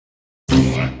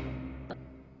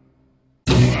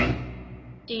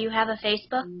Do you have a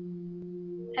Facebook?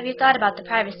 Have you thought about the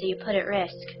privacy you put at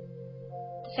risk?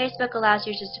 The Facebook allows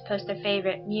users to post their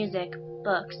favorite music,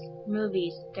 books,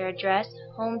 movies, their address,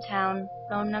 hometown,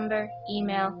 phone number,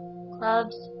 email,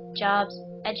 clubs, jobs,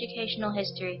 educational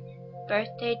history, birth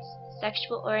dates,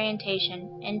 sexual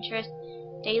orientation, interests,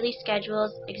 daily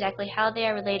schedules, exactly how they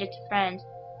are related to friends,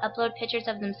 upload pictures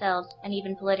of themselves, and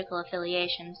even political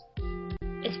affiliations.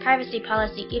 Its privacy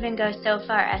policy even goes so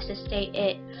far as to state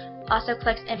it also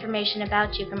collects information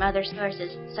about you from other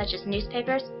sources, such as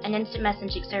newspapers and instant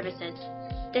messaging services.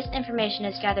 This information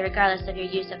is gathered regardless of your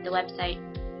use of the website.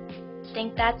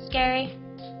 Think that's scary?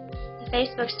 The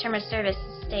Facebook's term of service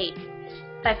states,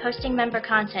 by posting member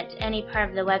content to any part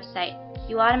of the website,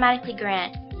 you automatically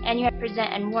grant, and you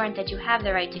represent and warrant that you have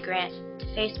the right to grant, to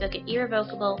Facebook an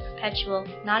irrevocable, perpetual,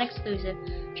 non-exclusive,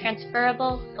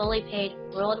 transferable, fully paid,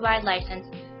 worldwide license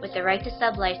with the right to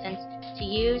sub-license to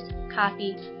use,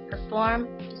 copy, perform,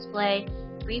 display,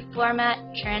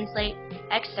 reformat, translate,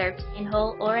 excerpt, in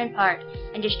whole or in part,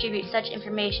 and distribute such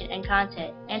information and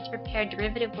content, and to prepare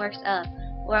derivative works of,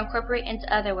 or incorporate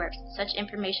into other works, such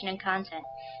information and content,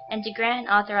 and to grant and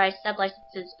authorize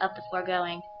sublicenses of the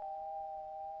foregoing.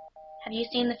 Have you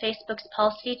seen the Facebook's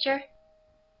Pulse feature?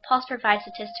 Pulse provides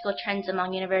statistical trends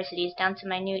among universities down to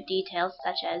minute details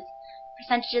such as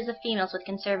percentages of females with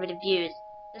conservative views,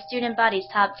 the student body's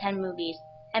top 10 movies,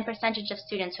 and percentage of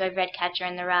students who have read Catcher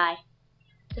in the Rye.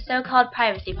 The so-called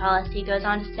privacy policy goes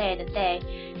on to say that they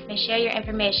may share your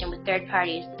information with third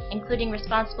parties, including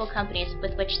responsible companies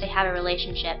with which they have a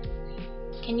relationship.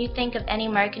 Can you think of any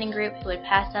marketing group who would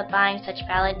pass up buying such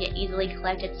valid yet easily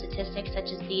collected statistics such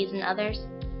as these and others?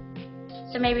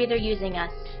 So maybe they're using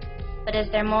us. But is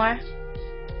there more?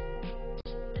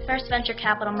 The first venture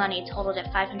capital money, totaled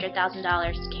at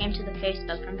 $500,000, came to the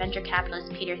Facebook from venture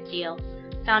capitalist Peter Thiel,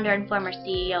 founder and former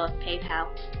CEO of PayPal.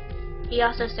 He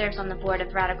also serves on the board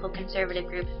of radical conservative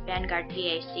group Vanguard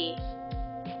PAC.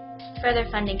 Further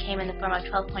funding came in the form of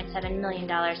 $12.7 million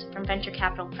from venture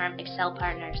capital firm Excel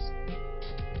Partners.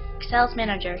 Excel's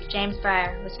manager, James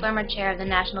Breyer, was former chair of the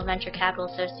National Venture Capital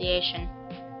Association.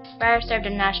 Breyer served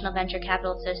on National Venture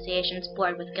Capital Association's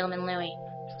board with Gilman Louie,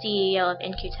 CEO of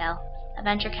In-Q-Tel, a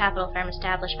venture capital firm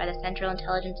established by the Central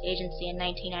Intelligence Agency in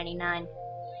 1999.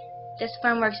 This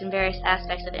firm works in various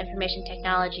aspects of information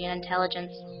technology and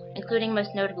intelligence, including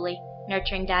most notably,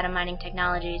 nurturing data mining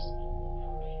technologies.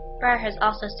 Breyer has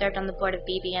also served on the board of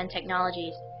BBN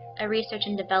Technologies, a research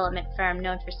and development firm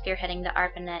known for spearheading the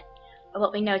ARPANET, or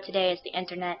what we know today as the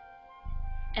Internet.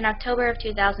 In October of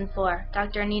 2004,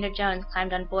 Dr. Anita Jones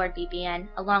climbed on board BBN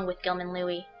along with Gilman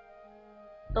Louie.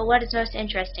 But what is most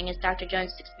interesting is Dr.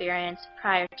 Jones' experience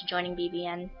prior to joining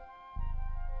BBN.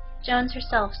 Jones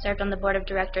herself served on the board of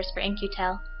directors for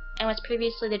In-Q-Tel and was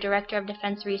previously the Director of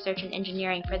Defense Research and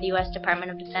Engineering for the U.S. Department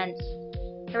of Defense.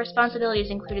 Her responsibilities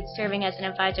included serving as an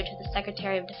advisor to the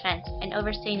Secretary of Defense and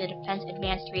overseeing the Defense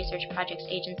Advanced Research Projects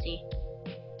Agency.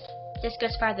 This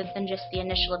goes farther than just the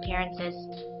initial appearances.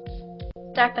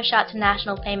 DARPA shot to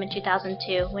national fame in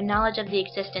 2002 when knowledge of the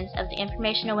existence of the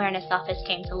Information Awareness Office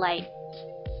came to light.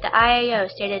 The IAO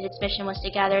stated its mission was to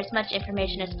gather as much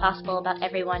information as possible about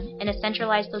everyone in a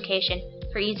centralized location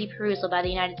for easy perusal by the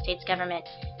United States government,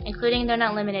 including though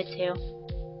not limited to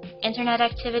Internet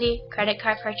activity, credit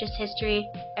card purchase history,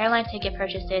 airline ticket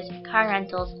purchases, car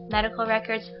rentals, medical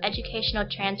records, educational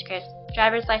transcripts,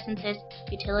 driver's licenses,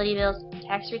 utility bills,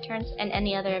 tax returns, and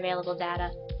any other available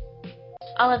data.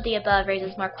 All of the above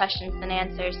raises more questions than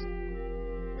answers.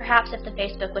 Perhaps if the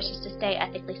Facebook wishes to stay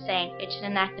ethically sane, it should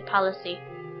enact a policy.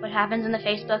 What happens in the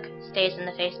Facebook stays in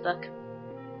the Facebook.